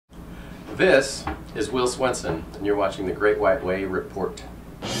This is Will Swenson, and you're watching the Great White Way Report.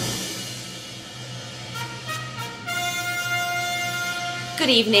 Good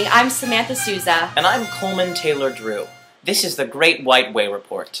evening, I'm Samantha Souza. And I'm Coleman Taylor-Drew. This is the Great White Way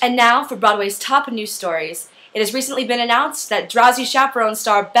Report. And now for Broadway's top news stories. It has recently been announced that Drowsy Chaperone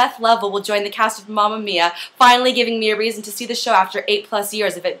star Beth Level will join the cast of Mamma Mia, finally giving me a reason to see the show after 8+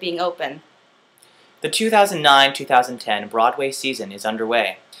 years of it being open. The 2009-2010 Broadway season is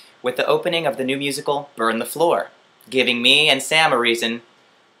underway, with the opening of the new musical Burn the Floor, giving me and Sam a reason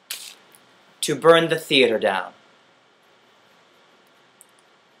to burn the theater down.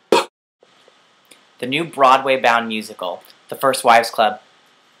 The new Broadway-bound musical, The First Wives Club,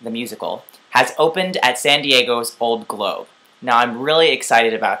 the musical, has opened at San Diego's Old Globe. Now, I'm really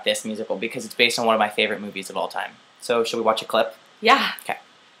excited about this musical because it's based on one of my favorite movies of all time. So, should we watch a clip? Yeah. Okay.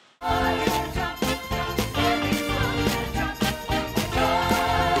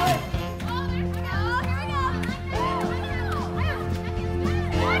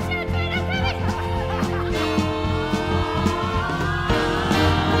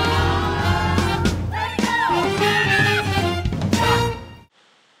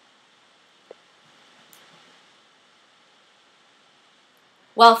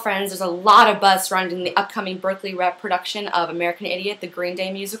 Well, friends, there's a lot of buzz surrounding the upcoming Berkeley Rep production of American Idiot, the Green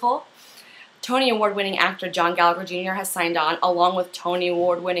Day musical. Tony Award-winning actor John Gallagher Jr. has signed on, along with Tony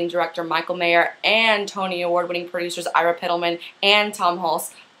Award-winning director Michael Mayer and Tony Award-winning producers Ira Pittleman and Tom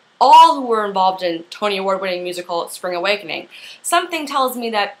Hulse, all who were involved in Tony Award-winning musical Spring Awakening. Something tells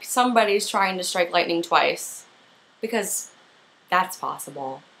me that somebody's trying to strike lightning twice, because that's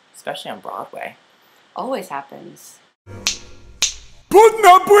possible. Especially on Broadway. Always happens. Putting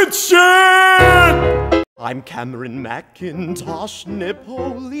up with shit! I'm Cameron McIntosh,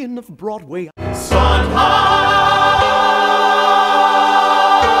 Napoleon of Broadway. Sun high!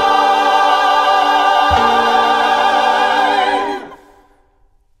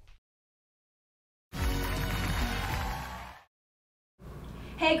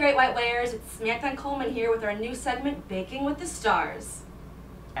 Hey Great White Wayers, it's Samantha and Coleman here with our new segment, Baking with the Stars.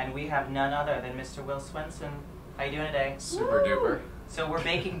 And we have none other than Mr. Will Swenson. How you doing today? Super duper. So we're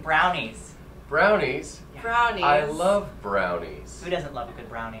baking brownies. Brownies? Yeah. Brownies. I love brownies. Who doesn't love a good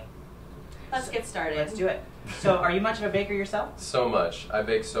brownie? Let's get started. Let's do it. So, are you much of a baker yourself? So much. I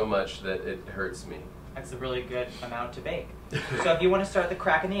bake so much that it hurts me. That's a really good amount to bake. So if you want to start the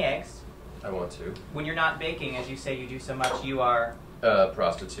cracking the eggs. I want to. When you're not baking, as you say you do so much, you are...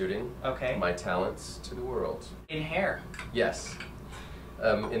 prostituting. Okay. My talents to the world. In hair. Yes.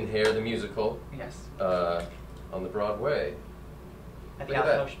 In Hair, the musical. Yes. On the Broadway. At the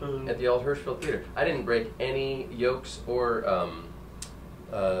Old Hirschfeld Theater. I didn't break any yolks or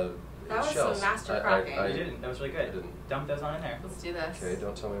that was shells. some master cracking. You didn't. That was really good. I didn't. Dump those on in there. Let's do this. Okay,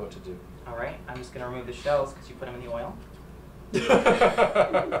 don't tell me what to do. All right. I'm just going to remove the shells because you put them in the oil.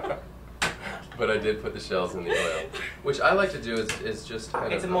 But I did put the shells in the oil, which I like to do is just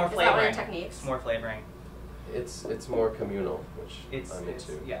kind it's of... more flavoring. Techniques? It's more flavoring. It's more communal, which I'm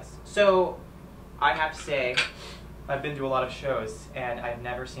into. Yes. So, I have to say, I've been to a lot of shows, and I've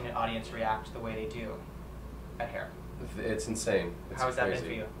never seen an audience react the way they do at Hair. It's insane. It's How has that crazy. been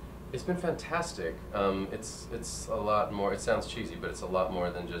for you? It's been fantastic. It's a lot more. It sounds cheesy, but it's a lot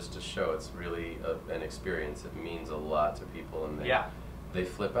more than just a show. It's really an experience. It means a lot to people, and they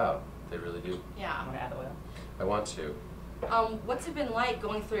flip out. They really do. Yeah. You want to add the oil? I want to. What's it been like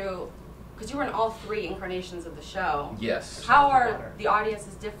going through, because you were in all 3 incarnations of the show. Yes. How are the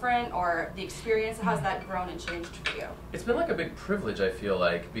audiences different, or the experience, how's that grown and changed for you? It's been like a big privilege, I feel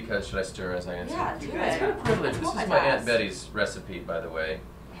like, because, should I stir as I answer? Yeah, do it. It's been a privilege. This is my Multitask. Aunt Betty's recipe, by the way.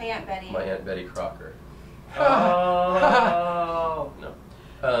 Hey, Aunt Betty. My Aunt Betty Crocker. Oh! No.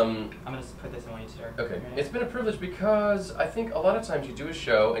 I'm going to put this in when you stir. Okay. It's been a privilege because I think a lot of times you do a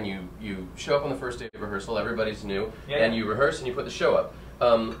show and you show up on the first day of rehearsal, everybody's new, and you rehearse and you put the show up.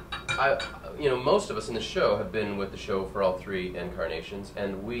 Most of us in the show have been with the show for all 3 incarnations,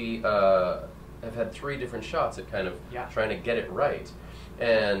 and we have had 3 different shots at kind of trying to get it right.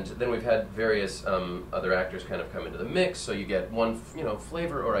 And then we've had various other actors kind of come into the mix, so you get one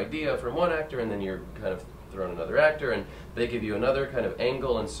flavor or idea from one actor, and then you're kind of thrown another actor, and they give you another kind of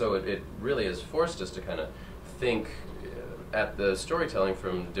angle, and so it really has forced us to kind of think at the storytelling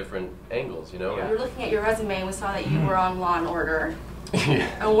from different angles, you know? We were looking at your resume and we saw that you were on Law and Order.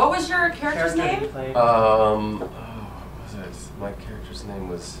 Yeah. And what was your character's name? What was it? My character's name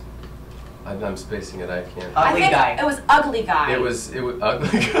was... I'm spacing it, I can't... Ugly Guy. It was Ugly Guy. It was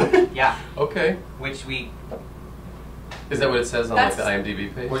Ugly Guy? Yeah. Okay. Which we Is that what it says on like the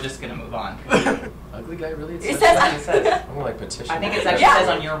IMDb page? We're just gonna move on. Ugly guy, really? It says. It says. I'm like petition. I think it actually says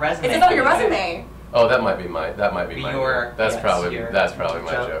on your resume. It says on your resume. Oh, that might be my. That's probably my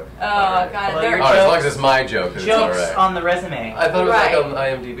joke. Oh, God. Alright, as long as it's my joke, it's alright. Jokes on the resume. I thought it was like on the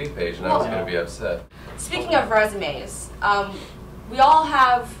IMDb page, and I was gonna be upset. Speaking of resumes, we all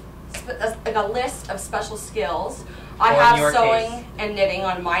have like a list of special skills. I have sewing and knitting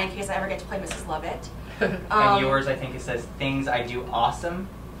on mine in case I ever get to play Mrs. Lovett. And yours, I think it says things I do awesome.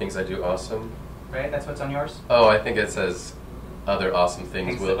 Things I do awesome. Right? That's what's on yours? Oh, I think it says other awesome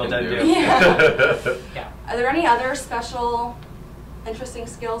things Will can do. Yeah. Yeah. Are there any other special, interesting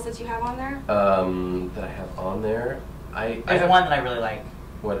skills that you have on there? That I have on there? There's one that I really like.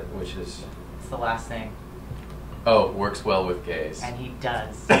 Which is? It's the last thing. Oh, works well with gays. And he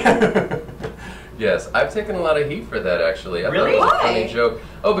does. Yes, I've taken a lot of heat for that actually. I thought it was a funny joke.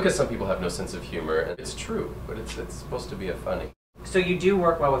 Oh, because some people have no sense of humor, and it's true, but it's supposed to be a funny. So you do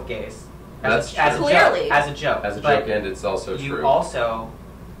work well with gays. That's true. As a joke. As a joke, and it's also true. You also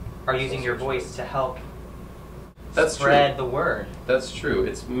are using your voice to help spread the word. That's true.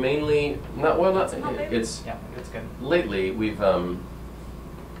 It's mainly it's good. Lately, we've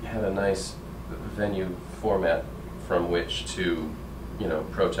had a nice venue format from which to,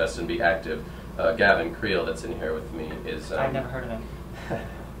 protest and be active. Gavin Creel, that's in here with me, is I've never heard of him.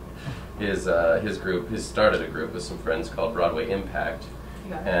 his group. He started a group with some friends called Broadway Impact,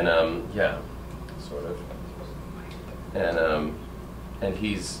 and sort of, and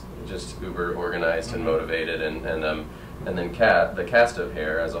he's just uber organized and motivated, and then the cast of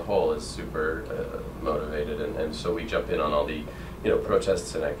Hair as a whole is super motivated, and so we jump in on all the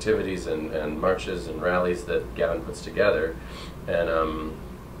protests and activities and marches and rallies that Gavin puts together, and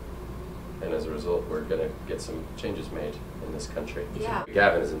as a result, we're going to get some changes made in this country. Yeah.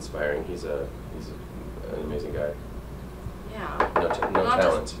 Gavin is inspiring. He's an amazing guy. Yeah. No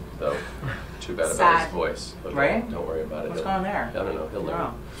talent, though. Too bad about his voice. But right? Don't worry about it. What's going on there? I don't know. He'll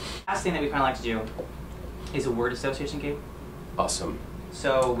learn. Last thing that we kind of like to do is a word association game. Awesome.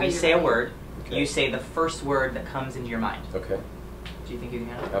 So we say a word. Okay. You say the first word that comes into your mind. Okay. Do you think you can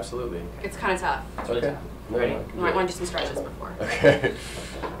handle it? Absolutely. It's kind of tough. It's really tough. Ready? You might want to do some stretches before. Okay.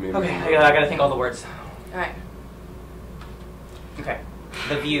 Okay, I gotta think all the words. Alright. Okay.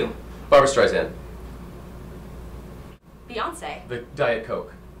 The View. Barbra Streisand. Beyonce. The Diet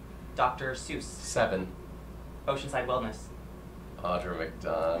Coke. Dr. Seuss. 7. Oceanside Wellness. Audra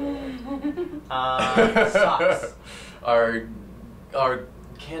McDonald. Socks. Our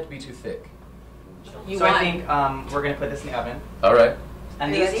can't be too thick. I think we're gonna put this in the oven. All right.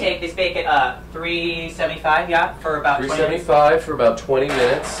 And these bake at 375, for about 375 for about 20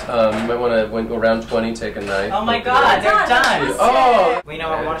 minutes. You might want to go around 20, take a knife. Oh my God, they're done! Oh! We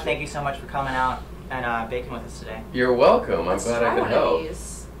want to thank you so much for coming out and baking with us today. You're welcome. I'm glad I could help.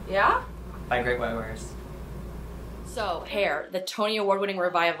 Yeah? By Great White Warriors. So, Hair, the Tony Award-winning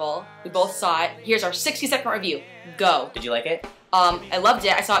revival. We both saw it. Here's our 60-second review. Go. Did you like it? I loved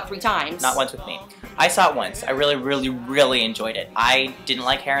it. I saw it 3 times. Not once with me. I saw it once. I really, really, really enjoyed it. I didn't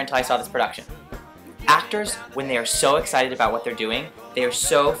like Hair until I saw this production. Actors, when they are so excited about what they're doing, they are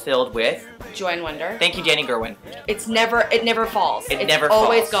so filled with joy and wonder. Thank you, Danny Gerwin. It never falls. It's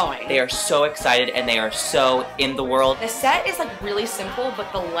always going. They are so excited and they are so in the world. The set is like really simple,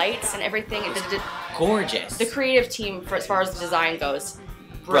 but the lights and everything, gorgeous. The creative team, as far as the design goes,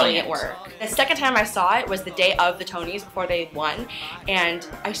 brilliant work. The second time I saw it was the day of the Tonys before they won, and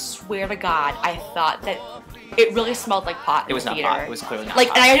I swear to God, I thought that it really smelled like pot. It was not pot. It was clearly not pot.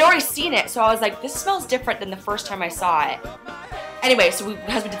 And I had already seen it, so I was like, this smells different than the first time I saw it. Anyway, so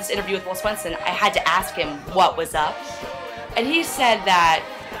because we did this interview with Will Swenson, I had to ask him what was up, and he said that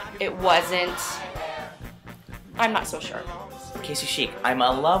it wasn't. I'm not so sure. Casey Chic. I'm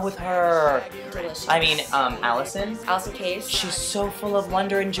in love with her. Delicious. I mean, Allison. Allison Case. She's so full of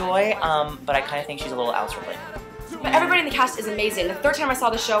wonder and joy, but I kind of think she's a little Alice Ripley. But everybody in the cast is amazing. The third time I saw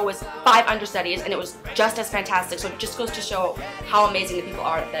the show was 5 understudies, and it was just as fantastic. So it just goes to show how amazing the people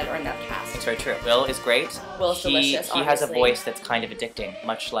are that are in that cast. It's very true. Will is great. Will is delicious, He has a voice that's kind of addicting,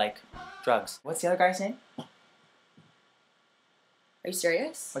 much like drugs. What's the other guy's name? Are you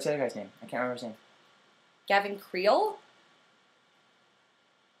serious? What's the other guy's name? I can't remember his name. Gavin Creel?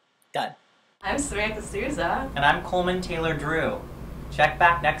 Done. I'm Samantha Souza. And I'm Coleman Taylor Drew. Check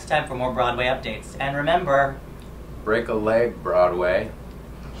back next time for more Broadway updates. And remember... break a leg, Broadway.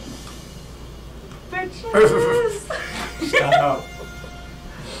 Bitches! Shut up.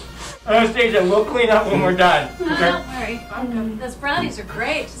 Anastasia, we'll clean up when we're done. No, don't worry. Those brownies are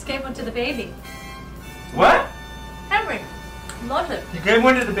great. Just gave one to the baby. What? Henry. Loved it. You gave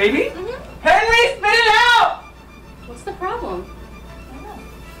one to the baby? Mm-hmm. Henry, spit it out! What's the problem? I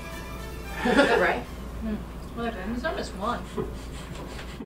don't know. Good, right? Well, they're good. There's not just one.